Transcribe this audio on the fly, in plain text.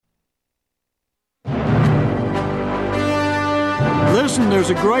Listen, there's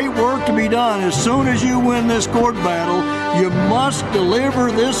a great work to be done. As soon as you win this court battle, you must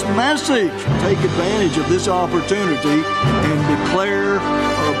deliver this message. Take advantage of this opportunity and declare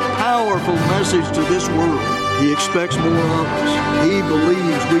a powerful message to this world. He expects more of us. He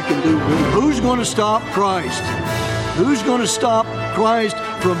believes we can do more. Who's going to stop Christ? Who's going to stop Christ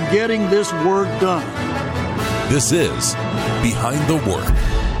from getting this work done? This is Behind the Work.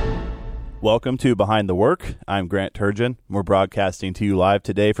 Welcome to Behind the Work. I'm Grant Turgeon. We're broadcasting to you live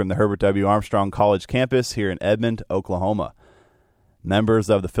today from the Herbert W. Armstrong College campus here in Edmond, Oklahoma. Members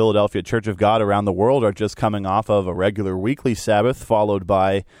of the Philadelphia Church of God around the world are just coming off of a regular weekly Sabbath, followed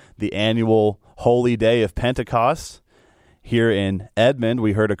by the annual Holy Day of Pentecost. Here in Edmond,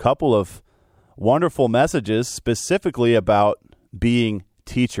 we heard a couple of wonderful messages specifically about being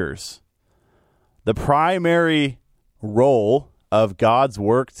teachers. The primary role of God's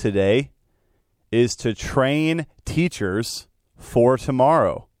work today is to train teachers for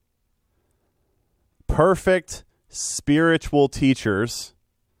tomorrow. Perfect spiritual teachers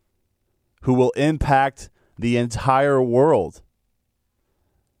who will impact the entire world.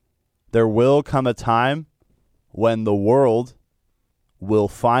 There will come a time when the world will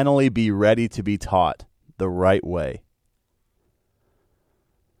finally be ready to be taught the right way.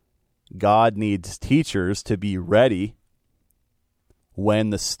 God needs teachers to be ready when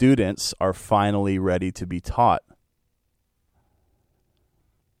the students are finally ready to be taught.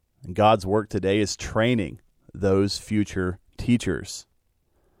 And God's work today is training those future teachers.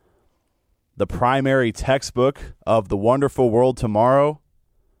 The primary textbook of the wonderful world tomorrow,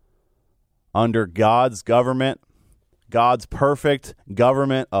 under God's government, God's perfect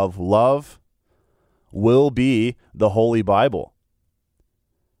government of love, will be the Holy Bible.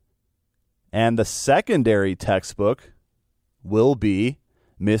 And the secondary textbook will be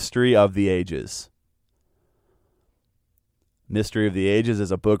Mystery of the Ages. Mystery of the Ages is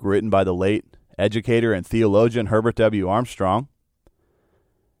a book written by the late educator and theologian Herbert W. Armstrong.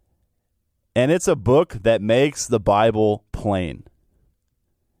 And it's a book that makes the Bible plain.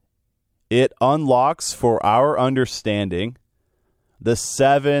 It unlocks for our understanding the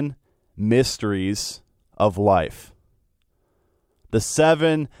 7 mysteries of life. The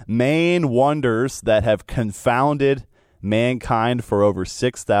 7 main wonders that have confounded mankind for over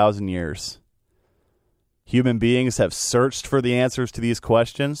 6,000 years. Human beings have searched for the answers to these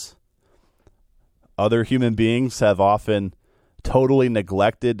questions. Other human beings have often totally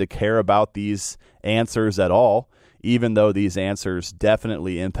neglected to care about these answers at all, even though these answers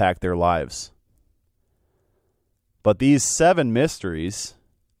definitely impact their lives. But these 7 mysteries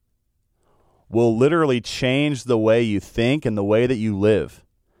will literally change the way you think and the way that you live.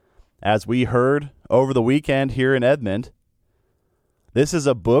 As we heard over the weekend here in Edmond, this is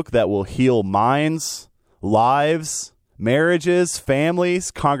a book that will heal minds, lives, marriages, families,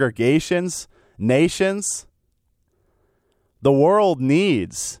 congregations, nations. The world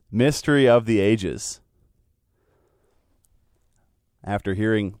needs Mystery of the Ages. After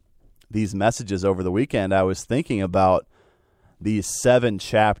hearing these messages over the weekend, I was thinking about these 7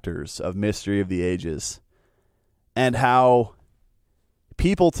 chapters of Mystery of the Ages and how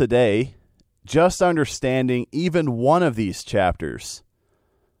people today, just understanding even one of these chapters,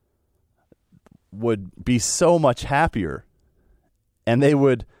 would be so much happier, and they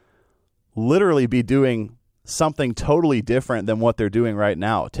would literally be doing something totally different than what they're doing right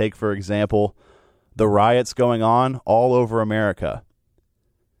now. Take, for example, the riots going on all over America.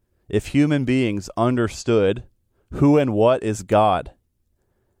 If human beings understood who and what is God,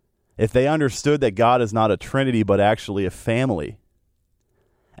 if they understood that God is not a trinity but actually a family,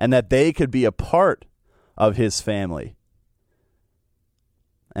 and that they could be a part of his family,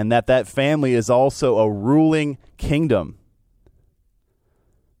 and that that family is also a ruling kingdom,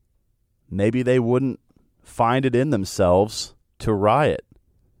 maybe they wouldn't find it in themselves to riot.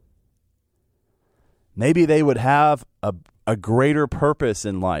 Maybe they would have a greater purpose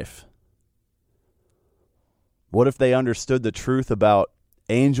in life. What if they understood the truth about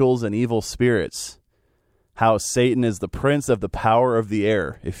angels and evil spirits? How Satan is the prince of the power of the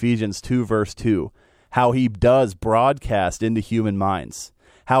air, Ephesians 2 verse 2. How he does broadcast into human minds.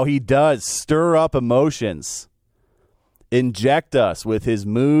 How he does stir up emotions, inject us with his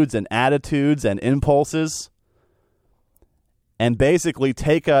moods and attitudes and impulses, and basically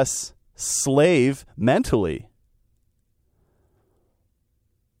take us slave mentally.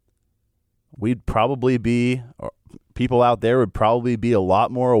 We'd probably be, or people out there would probably be a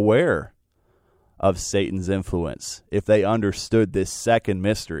lot more aware of Satan's influence if they understood this second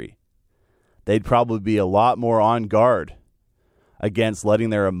mystery. They'd probably be a lot more on guard against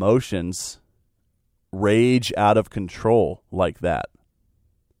letting their emotions rage out of control like that?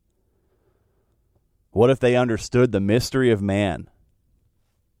 What if they understood the mystery of man?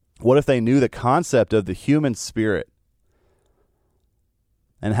 What if they knew the concept of the human spirit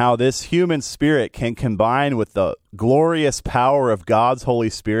and how this human spirit can combine with the glorious power of God's Holy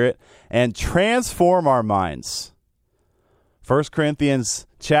Spirit and transform our minds? 1 Corinthians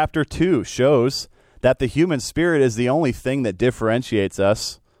chapter 2 shows that the human spirit is the only thing that differentiates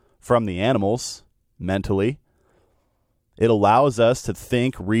us from the animals mentally. It allows us to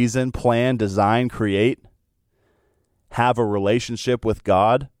think, reason, plan, design, create, have a relationship with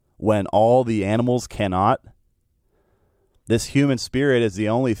God when all the animals cannot. This human spirit is the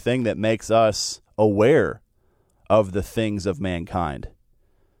only thing that makes us aware of the things of mankind.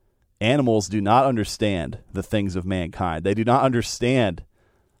 Animals do not understand the things of mankind. They do not understand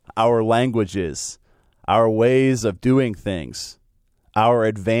our languages, our ways of doing things, our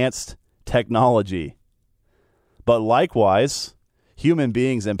advanced technology. But likewise, human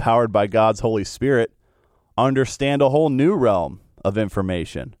beings empowered by God's Holy Spirit understand a whole new realm of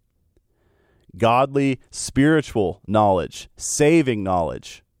information. Godly, spiritual knowledge, saving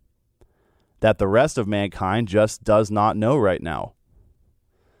knowledge that the rest of mankind just does not know right now.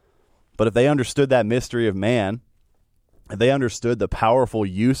 But if they understood that mystery of man, if they understood the powerful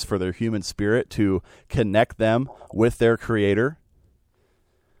use for their human spirit to connect them with their Creator,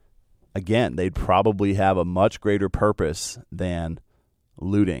 again, they'd probably have a much greater purpose than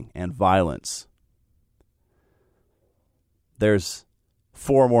looting and violence. There's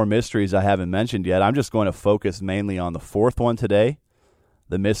 4 more mysteries I haven't mentioned yet. I'm just going to focus mainly on the 4th one today,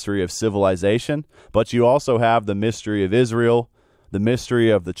 the mystery of civilization. But you also have the mystery of Israel, the mystery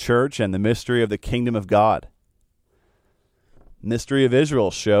of the church, and the mystery of the kingdom of God. Mystery of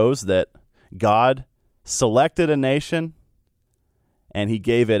Israel shows that God selected a nation and he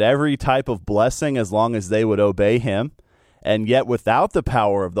gave it every type of blessing as long as they would obey him. And yet without the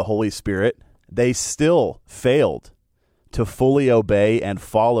power of the Holy Spirit, they still failed to fully obey and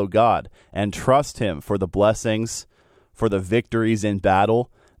follow God and trust him for the blessings, for the victories in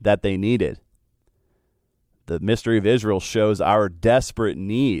battle that they needed. The mystery of Israel shows our desperate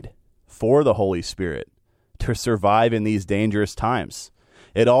need for the Holy Spirit to survive in these dangerous times.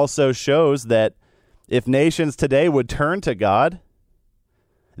 It also shows that if nations today would turn to God,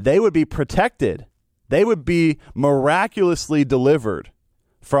 they would be protected. They would be miraculously delivered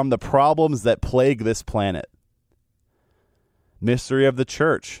from the problems that plague this planet. Mystery of the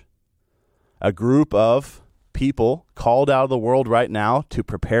church, a group of people called out of the world right now to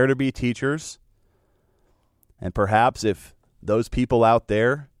prepare to be teachers. And perhaps if those people out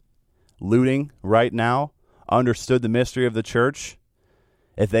there looting right now understood the mystery of the church,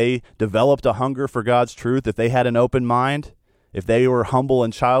 if they developed a hunger for God's truth, if they had an open mind, if they were humble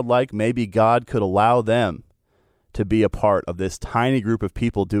and childlike, maybe God could allow them to be a part of this tiny group of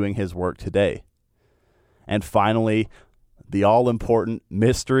people doing his work today. And finally, the all-important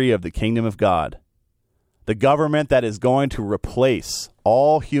mystery of the kingdom of God, the government that is going to replace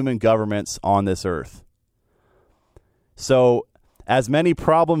all human governments on this earth. So, as many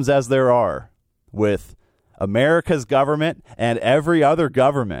problems as there are with America's government and every other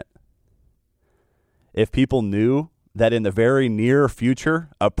government, if people knew that in the very near future,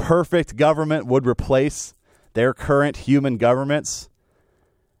 a perfect government would replace their current human governments,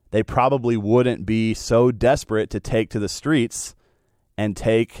 they probably wouldn't be so desperate to take to the streets and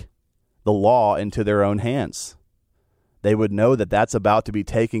take the law into their own hands. They would know that that's about to be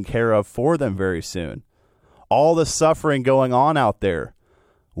taken care of for them very soon. All the suffering going on out there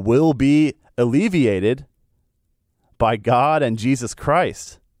will be alleviated by God and Jesus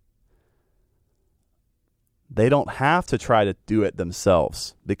Christ. They don't have to try to do it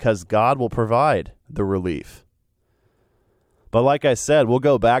themselves because God will provide the relief. But like I said, we'll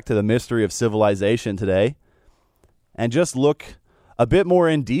go back to the mystery of civilization today and just look a bit more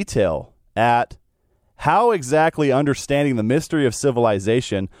in detail at how exactly understanding the mystery of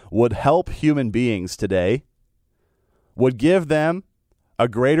civilization would help human beings today, would give them a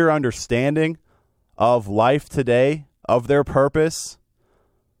greater understanding of life today, of their purpose,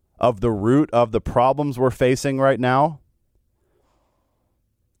 of the root of the problems we're facing right now,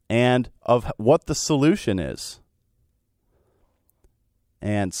 and of what the solution is.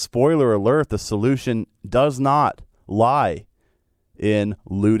 And spoiler alert, the solution does not lie in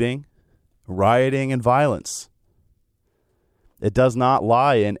looting, rioting, and violence. It does not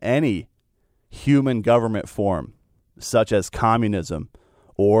lie in any human government form, such as communism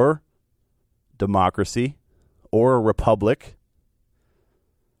or democracy or a republic.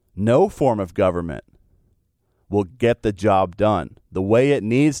 No form of government will get the job done the way it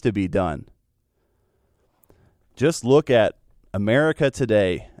needs to be done just look at America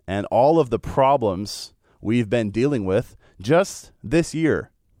today and all of the problems we've been dealing with just this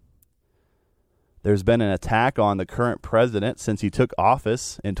year. There's been an attack on the current president since he took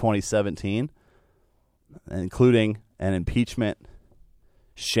office in 2017, including an impeachment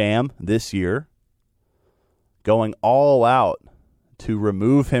sham this year, going all out to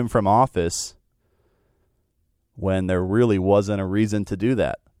remove him from office when there really wasn't a reason to do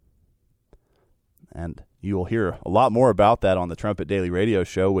that. And you will hear a lot more about that on the Trumpet Daily Radio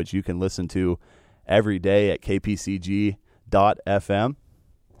Show, which you can listen to every day at kpcg.fm.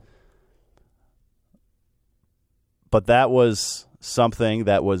 But that was something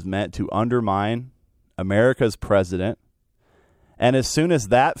that was meant to undermine America's president. And as soon as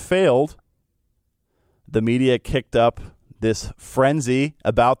that failed, the media kicked up this frenzy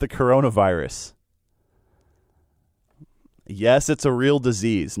about the coronavirus. Yes, it's a real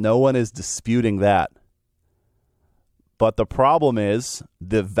disease. No one is disputing that. But the problem is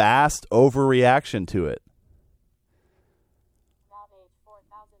the vast overreaction to it.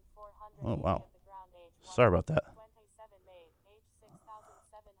 Oh, wow. Sorry about that.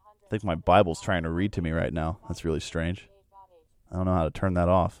 I think my Bible's trying to read to me right now. That's really strange. I don't know how to turn that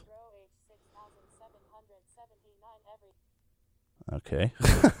off. Okay.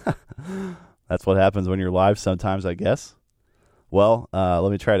 That's what happens when you're live sometimes, I guess. Well,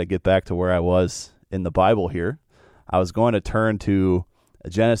 let me try to get back to where I was in the Bible here. I was going to turn to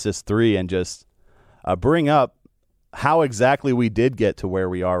Genesis 3 and just bring up how exactly we did get to where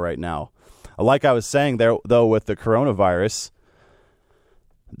we are right now. Like I was saying there, though, with the coronavirus,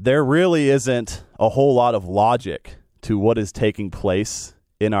 there really isn't a whole lot of logic to what is taking place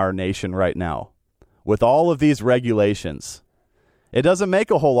in our nation right now. With all of these regulations, it doesn't make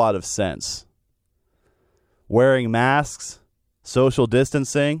a whole lot of sense. Wearing masks, social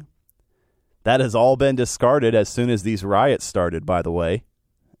distancing, that has all been discarded as soon as these riots started, by the way,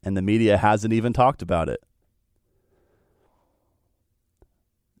 and the media hasn't even talked about it.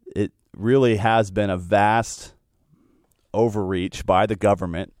 It really has been a vast overreach by the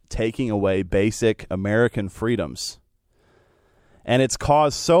government, taking away basic American freedoms. And it's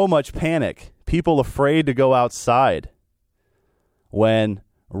caused so much panic, people afraid to go outside, when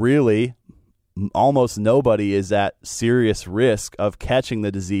really almost nobody is at serious risk of catching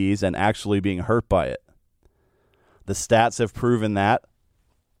the disease and actually being hurt by it. The stats have proven that,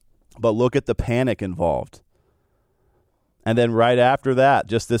 but look at the panic involved. And then right after that,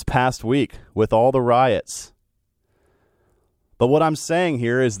 just this past week, with all the riots. But what I'm saying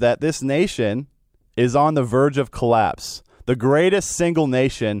here is that this nation is on the verge of collapse. The greatest single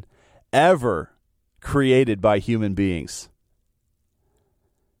nation ever created by human beings.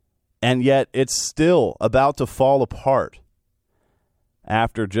 And yet it's still about to fall apart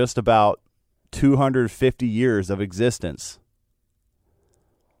after just about 250 years of existence.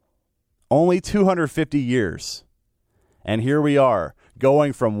 Only 250 years. And here we are,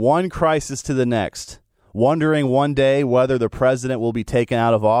 going from one crisis to the next, wondering one day whether the president will be taken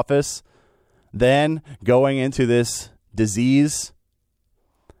out of office, then going into this disease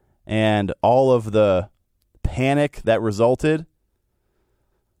and all of the panic that resulted.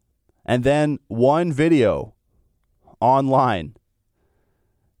 And then one video online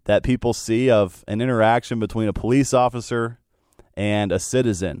that people see of an interaction between a police officer and a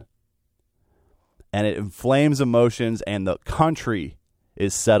citizen. And it inflames emotions and the country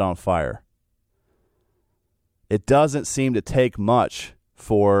is set on fire. It doesn't seem to take much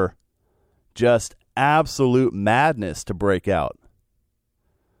for just absolute madness to break out.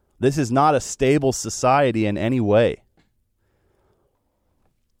 This is not a stable society in any way.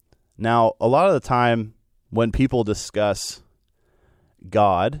 Now, a lot of the time when people discuss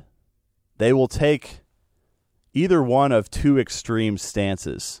God, they will take either one of two extreme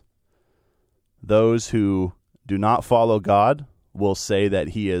stances. Those who do not follow God will say that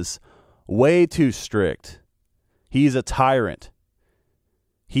he is way too strict. He's a tyrant.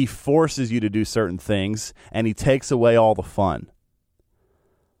 He forces you to do certain things, and he takes away all the fun.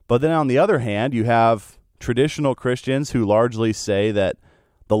 But then on the other hand, you have traditional Christians who largely say that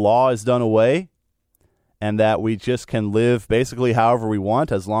the law is done away and that we just can live basically however we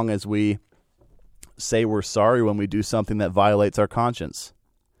want as long as we say we're sorry when we do something that violates our conscience.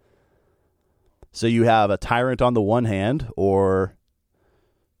 So you have a tyrant on the one hand, or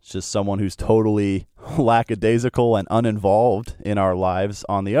just someone who's totally lackadaisical and uninvolved in our lives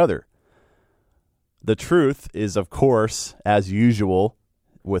on the other. The truth is, of course, as usual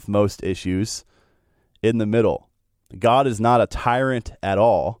with most issues, in the middle. God is not a tyrant at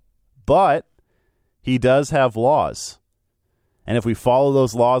all, but he does have laws. And if we follow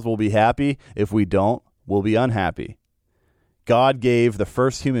those laws, we'll be happy. If we don't, will be unhappy. God gave the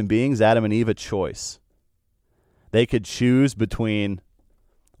first human beings, Adam and Eve, a choice. They could choose between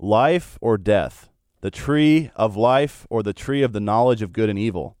life or death, the tree of life or the tree of the knowledge of good and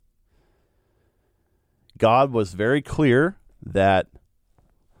evil. God was very clear that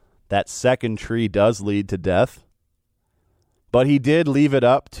that second tree does lead to death, but he did leave it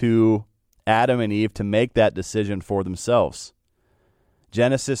up to Adam and Eve to make that decision for themselves.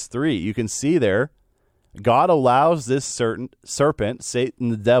 Genesis 3, you can see there, God allows this certain serpent, Satan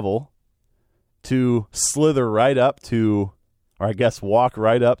the devil, to slither right up to, or I guess walk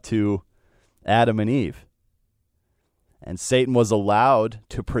right up to Adam and Eve. And Satan was allowed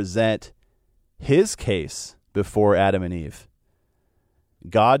to present his case before Adam and Eve.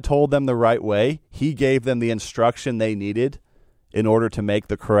 God told them the right way. He gave them the instruction they needed in order to make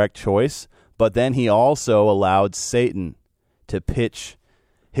the correct choice. But then he also allowed Satan to pitch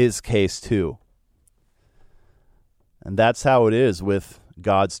his case too. And that's how it is with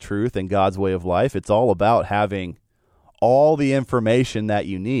God's truth and God's way of life. It's all about having all the information that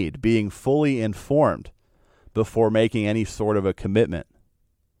you need, being fully informed before making any sort of a commitment.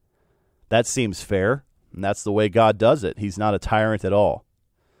 That seems fair, and that's the way God does it. He's not a tyrant at all.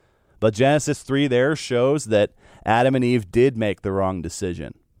 But Genesis 3 there shows that Adam and Eve did make the wrong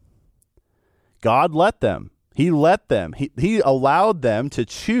decision. God let them. He let them. He allowed them to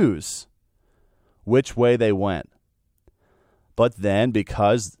choose which way they went. But then,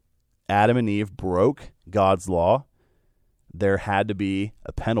 because Adam and Eve broke God's law, there had to be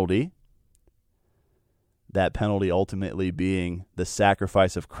a penalty. That penalty ultimately being the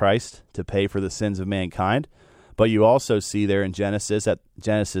sacrifice of Christ to pay for the sins of mankind. But you also see there in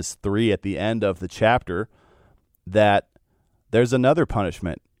Genesis 3 at the end of the chapter that there's another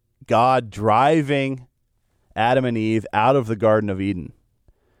punishment. God driving Adam and Eve out of the Garden of Eden,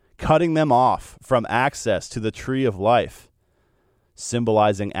 cutting them off from access to the tree of life,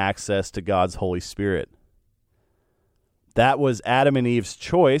 symbolizing access to God's Holy Spirit. That was Adam and Eve's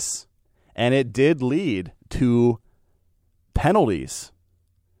choice, and it did lead to penalties.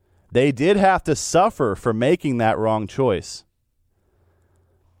 They did have to suffer for making that wrong choice.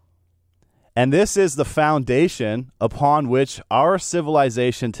 And this is the foundation upon which our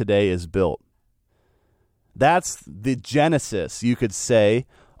civilization today is built. That's the genesis, you could say,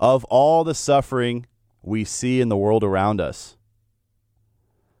 of all the suffering we see in the world around us.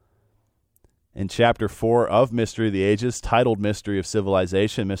 In chapter 4 of Mystery of the Ages, titled Mystery of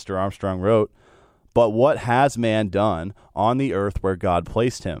Civilization, Mr. Armstrong wrote, "But what has man done on the earth where God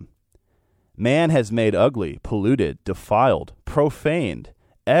placed him? Man has made ugly, polluted, defiled, profaned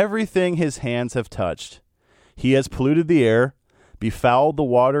everything his hands have touched. He has polluted the air, befouled the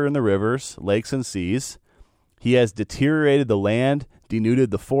water in the rivers, lakes, and seas. He has deteriorated the land,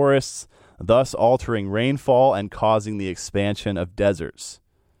 denuded the forests, thus altering rainfall and causing the expansion of deserts.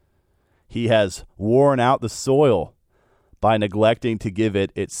 He has worn out the soil by neglecting to give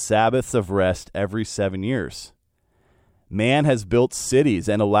it its Sabbaths of rest every 7 years. Man has built cities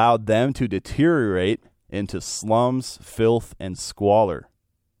and allowed them to deteriorate into slums, filth, and squalor."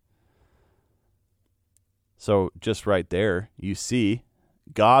 So just right there, you see,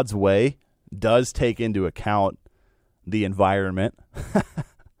 God's way does take into account the environment.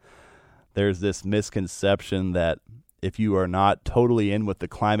 There's this misconception that if you are not totally in with the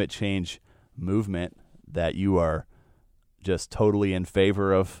climate change movement, that you are just totally in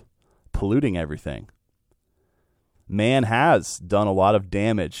favor of polluting everything. Man has done a lot of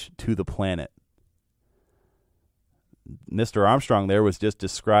damage to the planet. Mr. Armstrong there was just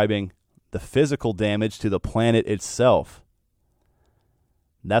describing the physical damage to the planet itself.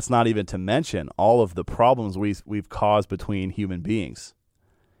 That's not even to mention all of the problems we've caused between human beings.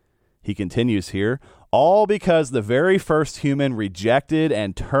 He continues here, "All because the very first human rejected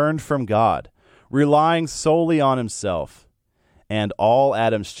and turned from God, relying solely on himself, and all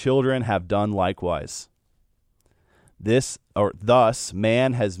Adam's children have done likewise. Thus,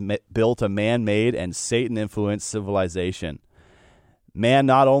 man has built a man-made and Satan-influenced civilization. Man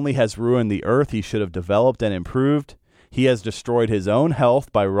not only has ruined the earth he should have developed and improved, he has destroyed his own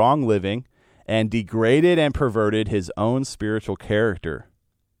health by wrong living and degraded and perverted his own spiritual character."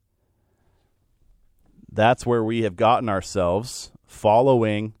 That's where we have gotten ourselves,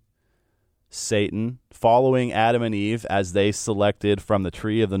 following Satan, following Adam and Eve as they selected from the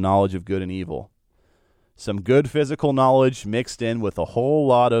tree of the knowledge of good and evil. Some good physical knowledge mixed in with a whole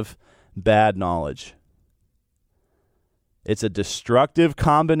lot of bad knowledge. It's a destructive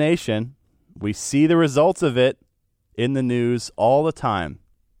combination. We see the results of it in the news all the time,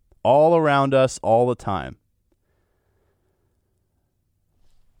 all around us all the time.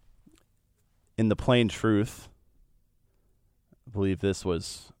 in The Plain Truth, I believe this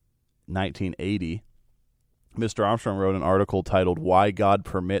was 1980, Mr. Armstrong wrote an article titled "Why God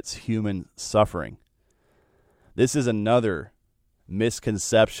Permits Human Suffering." This is another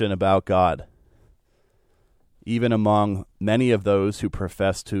misconception about God, even among many of those who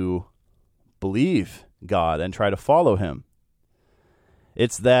profess to believe God and try to follow him.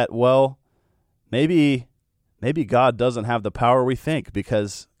 It's that, well, maybe God doesn't have the power we think,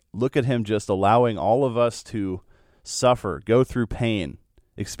 because look at him just allowing all of us to suffer, go through pain,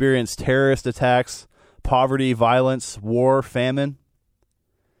 experience terrorist attacks, poverty, violence, war, famine,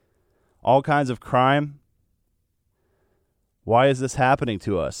 all kinds of crime. Why is this happening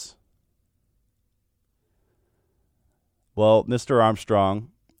to us? Well, Mr. Armstrong,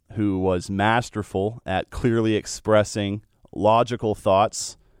 who was masterful at clearly expressing logical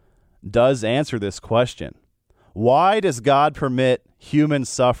thoughts, does answer this question. Why does God permit human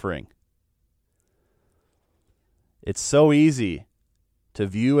suffering? It's so easy to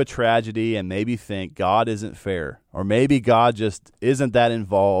view a tragedy and maybe think God isn't fair, or maybe God just isn't that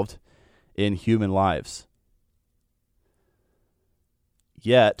involved in human lives.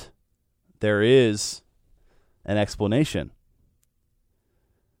 Yet, there is an explanation.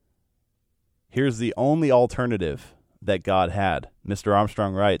 Here's the only alternative that God had. Mr.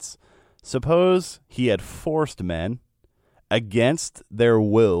 Armstrong writes, suppose he had forced men, against their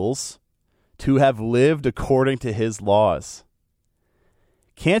wills, to have lived according to his laws.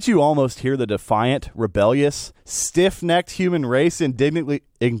 Can't you almost hear the defiant, rebellious, stiff-necked human race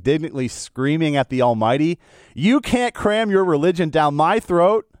indignantly screaming at the Almighty, "You can't cram your religion down my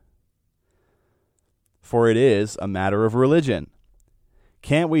throat"? For it is a matter of religion.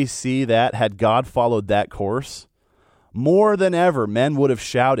 Can't we see that had God followed that course, more than ever men would have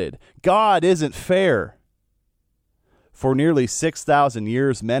shouted, "God isn't fair"? For nearly 6,000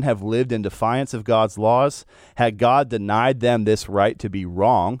 years, men have lived in defiance of God's laws. Had God denied them this right to be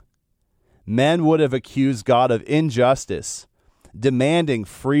wrong, men would have accused God of injustice, demanding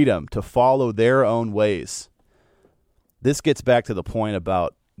freedom to follow their own ways. This gets back to the point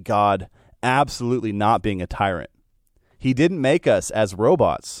about God absolutely not being a tyrant. He didn't make us as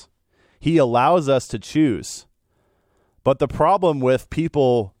robots. He allows us to choose. But the problem with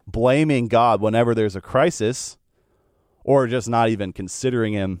people blaming God whenever there's a crisis, or just not even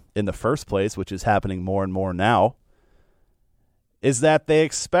considering him in the first place, which is happening more and more now, is that they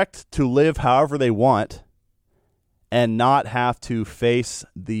expect to live however they want and not have to face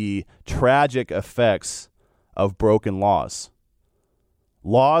the tragic effects of broken laws.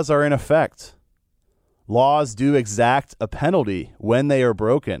 Laws are in effect. Laws do exact a penalty when they are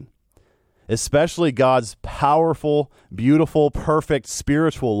broken, especially God's powerful, beautiful, perfect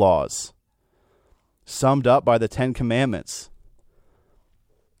spiritual laws, summed up by the Ten Commandments.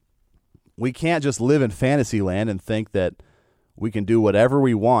 We can't just live in fantasy land and think that we can do whatever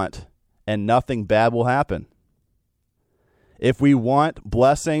we want and nothing bad will happen. If we want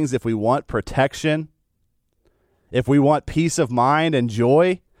blessings, if we want protection, if we want peace of mind and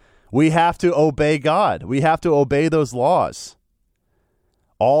joy, we have to obey God. We have to obey those laws.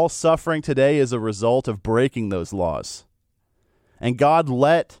 All suffering today is a result of breaking those laws. And God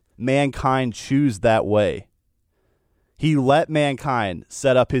let mankind choose that way. He let mankind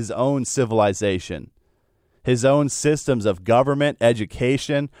set up his own civilization, his own systems of government,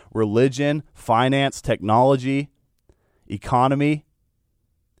 education, religion, finance, technology, economy,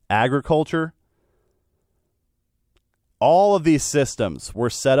 agriculture. All of these systems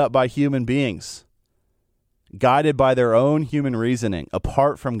were set up by human beings, guided by their own human reasoning,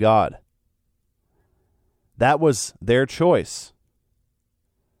 apart from God. That was their choice.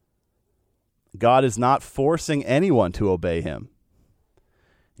 God is not forcing anyone to obey him.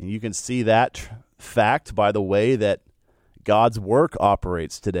 And you can see that fact by the way that God's work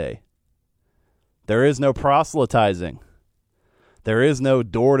operates today. There is no proselytizing. There is no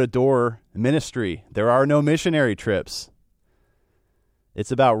door-to-door ministry. There are no missionary trips.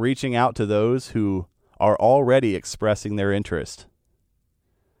 It's about reaching out to those who are already expressing their interest.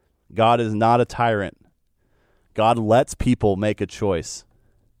 God is not a tyrant. God lets people make a choice.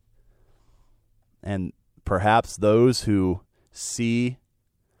 And perhaps those who see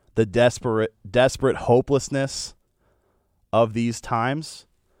the desperate hopelessness of these times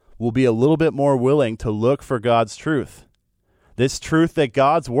will be a little bit more willing to look for God's truth. This truth that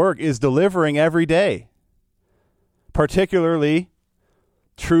God's work is delivering every day. Particularly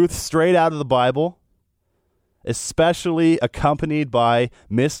truth straight out of the Bible, especially accompanied by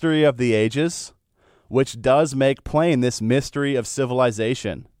mystery of the ages, which does make plain this mystery of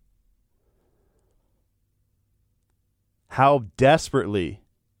civilization. How desperately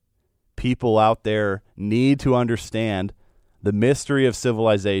people out there need to understand the mystery of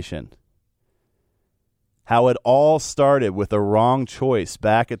civilization. How it all started with a wrong choice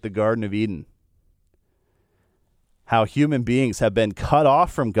back at the Garden of Eden. How human beings have been cut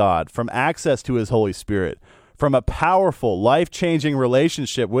off from God, from access to His Holy Spirit, from a powerful, life-changing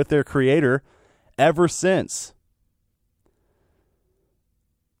relationship with their Creator ever since.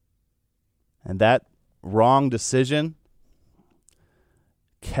 And that wrong decision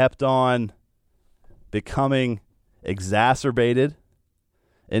kept on becoming exacerbated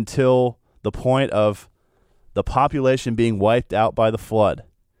until the point of the population being wiped out by the flood.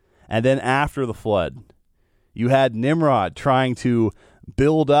 And then after the flood, you had Nimrod trying to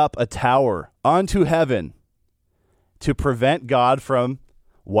build up a tower unto heaven to prevent God from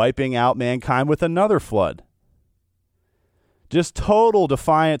wiping out mankind with another flood. Just total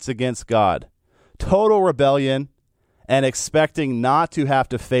defiance against God, total rebellion, and expecting not to have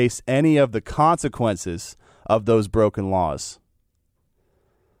to face any of the consequences of those broken laws.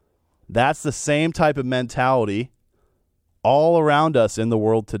 That's the same type of mentality all around us in the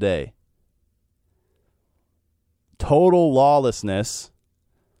world today. Total lawlessness,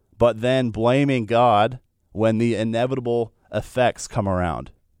 but then blaming God when the inevitable effects come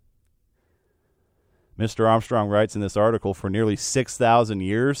around. Mr. Armstrong writes in this article, for nearly 6,000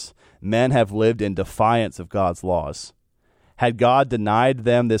 years, men have lived in defiance of God's laws. Had God denied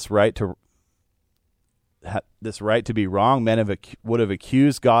them this right to be wrong, men would have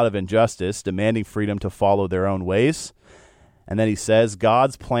accused God of injustice, demanding freedom to follow their own ways. And then he says,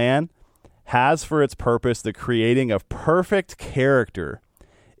 God's plan has for its purpose the creating of perfect character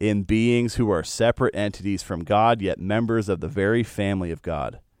in beings who are separate entities from God, yet members of the very family of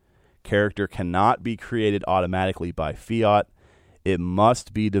God. Character cannot be created automatically by fiat. It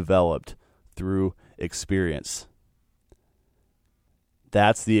must be developed through experience.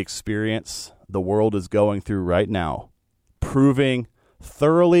 That's the experience the world is going through right now, proving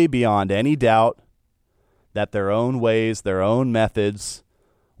thoroughly beyond any doubt that their own ways, their own methods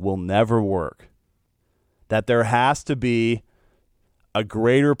will never work. That there has to be a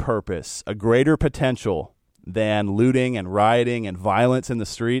greater purpose, a greater potential than looting and rioting and violence in the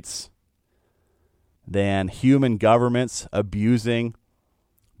streets, than human governments abusing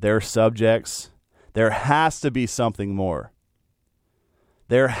their subjects. There has to be something more.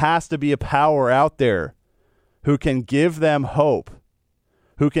 There has to be a power out there who can give them hope,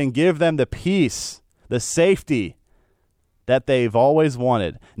 who can give them the peace, the safety that they've always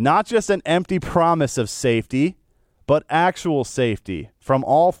wanted. Not just an empty promise of safety, but actual safety from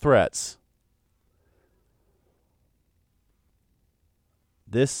all threats.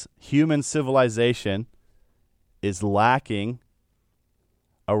 This human civilization is lacking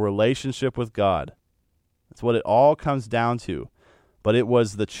a relationship with God. That's what it all comes down to. But it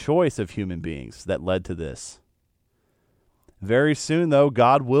was the choice of human beings that led to this. Very soon, though,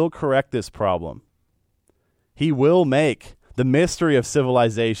 God will correct this problem. He will make the mystery of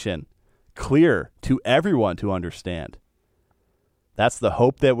civilization clear to everyone to understand. That's the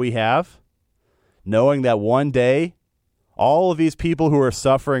hope that we have, knowing that one day, all of these people who are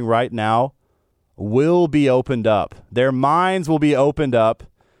suffering right now will be opened up. Their minds will be opened up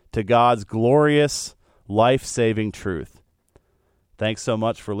to God's glorious, life-saving truth. Thanks so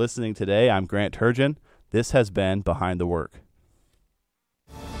much for listening today. I'm Grant Turgeon. This has been Behind the Work.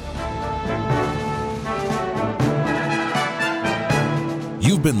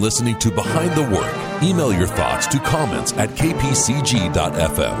 You've been listening to Behind the Work. Email your thoughts to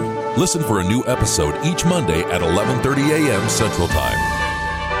comments@kpcg.fm. Listen for a new episode each Monday at 11:30 a.m. Central Time.